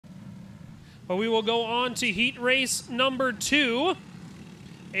But we will go on to heat race number 2.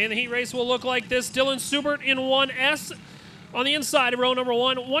 And the heat race will look like this. Dylan Seubert in 1S on the inside of row number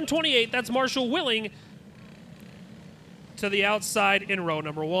 1. 128, that's Marshall Willing to the outside in row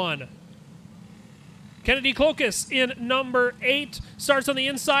number 1. Kennedy Clokus in number 8 starts on the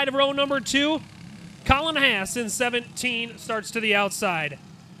inside of row number 2. Calin Haas in 17 starts to the outside.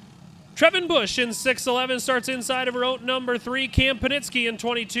 Trevin Bush in 6'11 starts inside of row number 3. Cam Panitzke in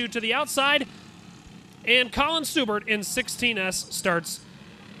 22 to the outside. And Colin Seubert in 16S starts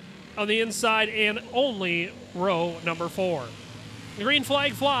on the inside and only row number 4. The green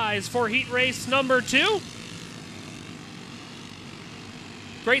flag flies for heat race number 2.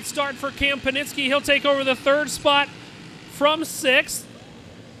 Great start for Cam Panitzke. He'll take over the 3rd spot from 6th.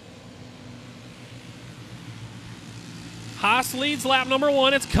 Haas leads lap number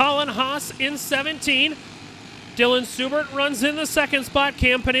 1. It's Calin Haas in 17. Dylan Seubert runs in the 2nd spot.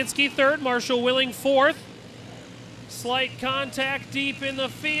 Cam Panitzke 3rd. Marshall Willing 4th. Slight contact deep in the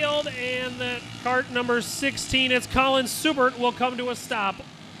field, and that cart number 16, it's Colin Seubert, will come to a stop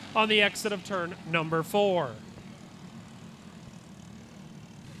on the exit of turn number 4.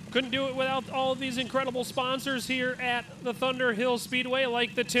 Couldn't do it without all of these incredible sponsors here at the Thunder Hill Speedway,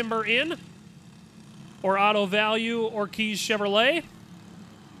 like the Timber Inn, or Auto Value, or Keys Chevrolet.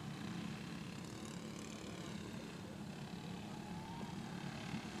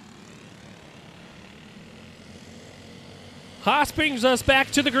 Haas brings us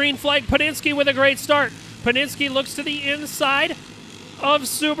back to the green flag. Panitzke with a great start. Panitzke looks to the inside of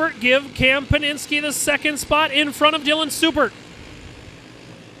Seubert. Give Cam Panitzke the 2nd spot in front of Dylan Seubert.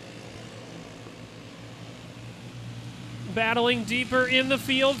 Battling deeper in the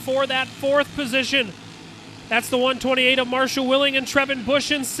field for that 4th position. That's the 128 of Marshall Willing and Trevin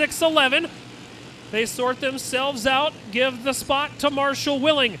Bush in 6'11. They sort themselves out. Give the spot to Marshall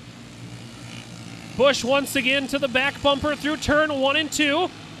Willing. Bush once again to the back bumper through turn 1 and 2.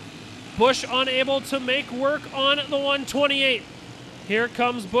 Bush unable to make work on the 128. Here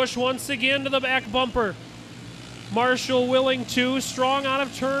comes Bush once again to the back bumper. Marshall Willing 2, strong out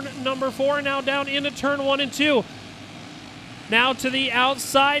of turn number 4, now down into turn 1 and 2. Now to the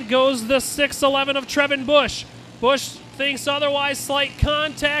outside goes the 6'11 of Trevin Bush. Bush thinks otherwise, slight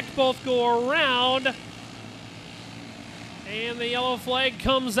contact, both go around. And the yellow flag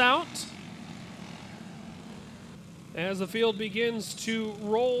comes out. As the field begins to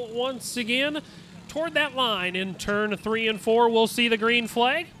roll once again toward that line in turn 3 and 4, we'll see the green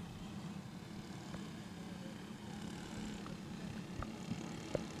flag.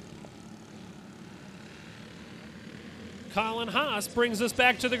 Calin Haas brings us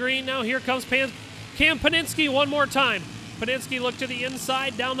back to the green. Now here comes Cam Panitzke one more time. Panitzke looked to the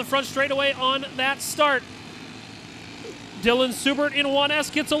inside, down the front straightaway on that start. Dylan Seubert in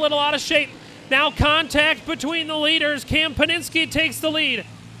 1S gets a little out of shape. Now contact between the leaders. Cam Panitzke takes the lead.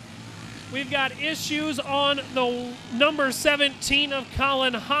 We've got issues on the number 17 of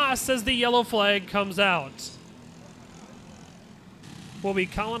Calin Haas as the yellow flag comes out. Will be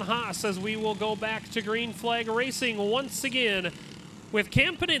Calin Haas as we will go back to green flag racing once again with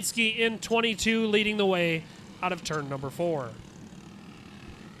Cam Panitzke in 22 leading the way out of turn number 4.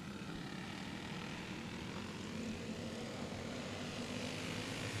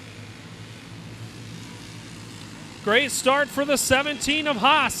 Great start for the 17 of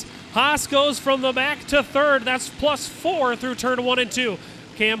Haas. Haas goes from the back to 3rd. That's +4 through turn 1 and 2.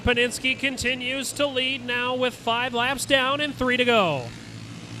 Cam Panitzke continues to lead now with 5 laps down and 3 to go.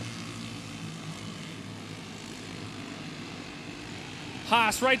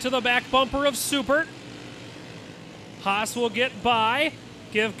 Haas right to the back bumper of Seubert. Haas will get by.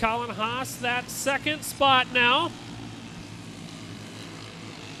 Give Calin Haas that 2nd spot now.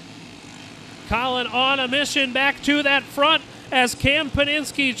 Calin on a mission back to that front as Cam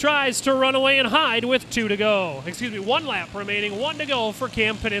Panitzke tries to run away and hide with 2 to go. 1 lap remaining, 1 to go for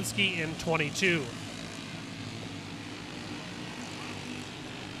Cam Panitzke in 22.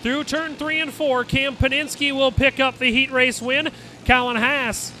 Through turn 3 and 4, Cam Panitzke will pick up the heat race win. Calin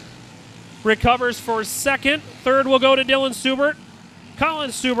Haas recovers for 2nd. 3rd will go to Dylan Seubert.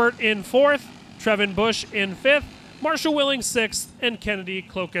 Colin Seubert in 4th. Trevin Bush in 5th. Marshall Willing 6th. And Kennedy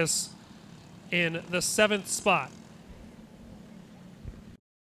Clokus in the 7th spot.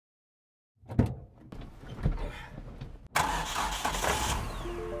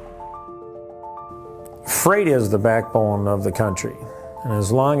 Freight is the backbone of the country. And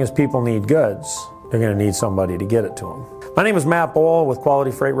as long as people need goods, they're going to need somebody to get it to them. My name is Matt Bohl with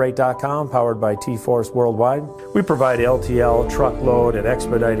QualityFreightRate.com, powered by T-Force Worldwide. We provide LTL, truckload, and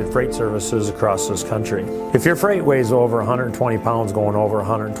expedited freight services across this country. If your freight weighs over 120 pounds going over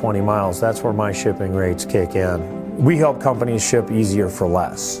 120 miles, that's where my shipping rates kick in. We help companies ship easier for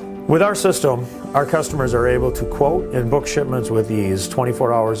less. With our system, our customers are able to quote and book shipments with ease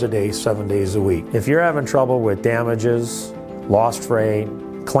 24 hours a day, 7 days a week. If you're having trouble with damages, lost freight,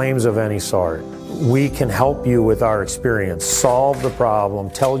 claims of any sort, we can help you with our experience, solve the problem,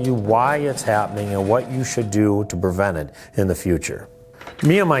 tell you why it's happening and what you should do to prevent it in the future.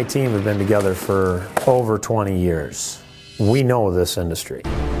 Me and my team have been together for over 20 years. We know this industry.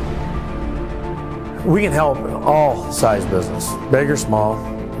 We can help all size business, big or small,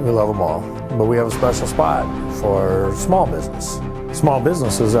 we love them all. But we have a special spot for small business. Small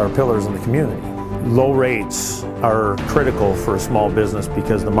businesses are pillars in the community. Low rates are critical for a small business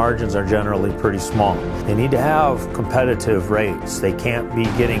because the margins are generally pretty small. They need to have competitive rates. They can't be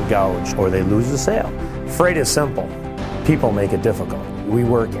getting gouged or they lose the sale. Freight is simple. People make it difficult. We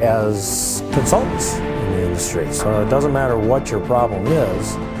work as consultants in the industry, so it doesn't matter what your problem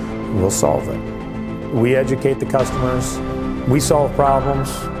is, we'll solve it. We educate the customers, we solve problems,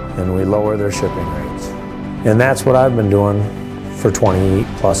 and we lower their shipping rates. And that's what I've been doing for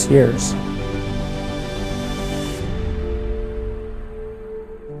 20+ years.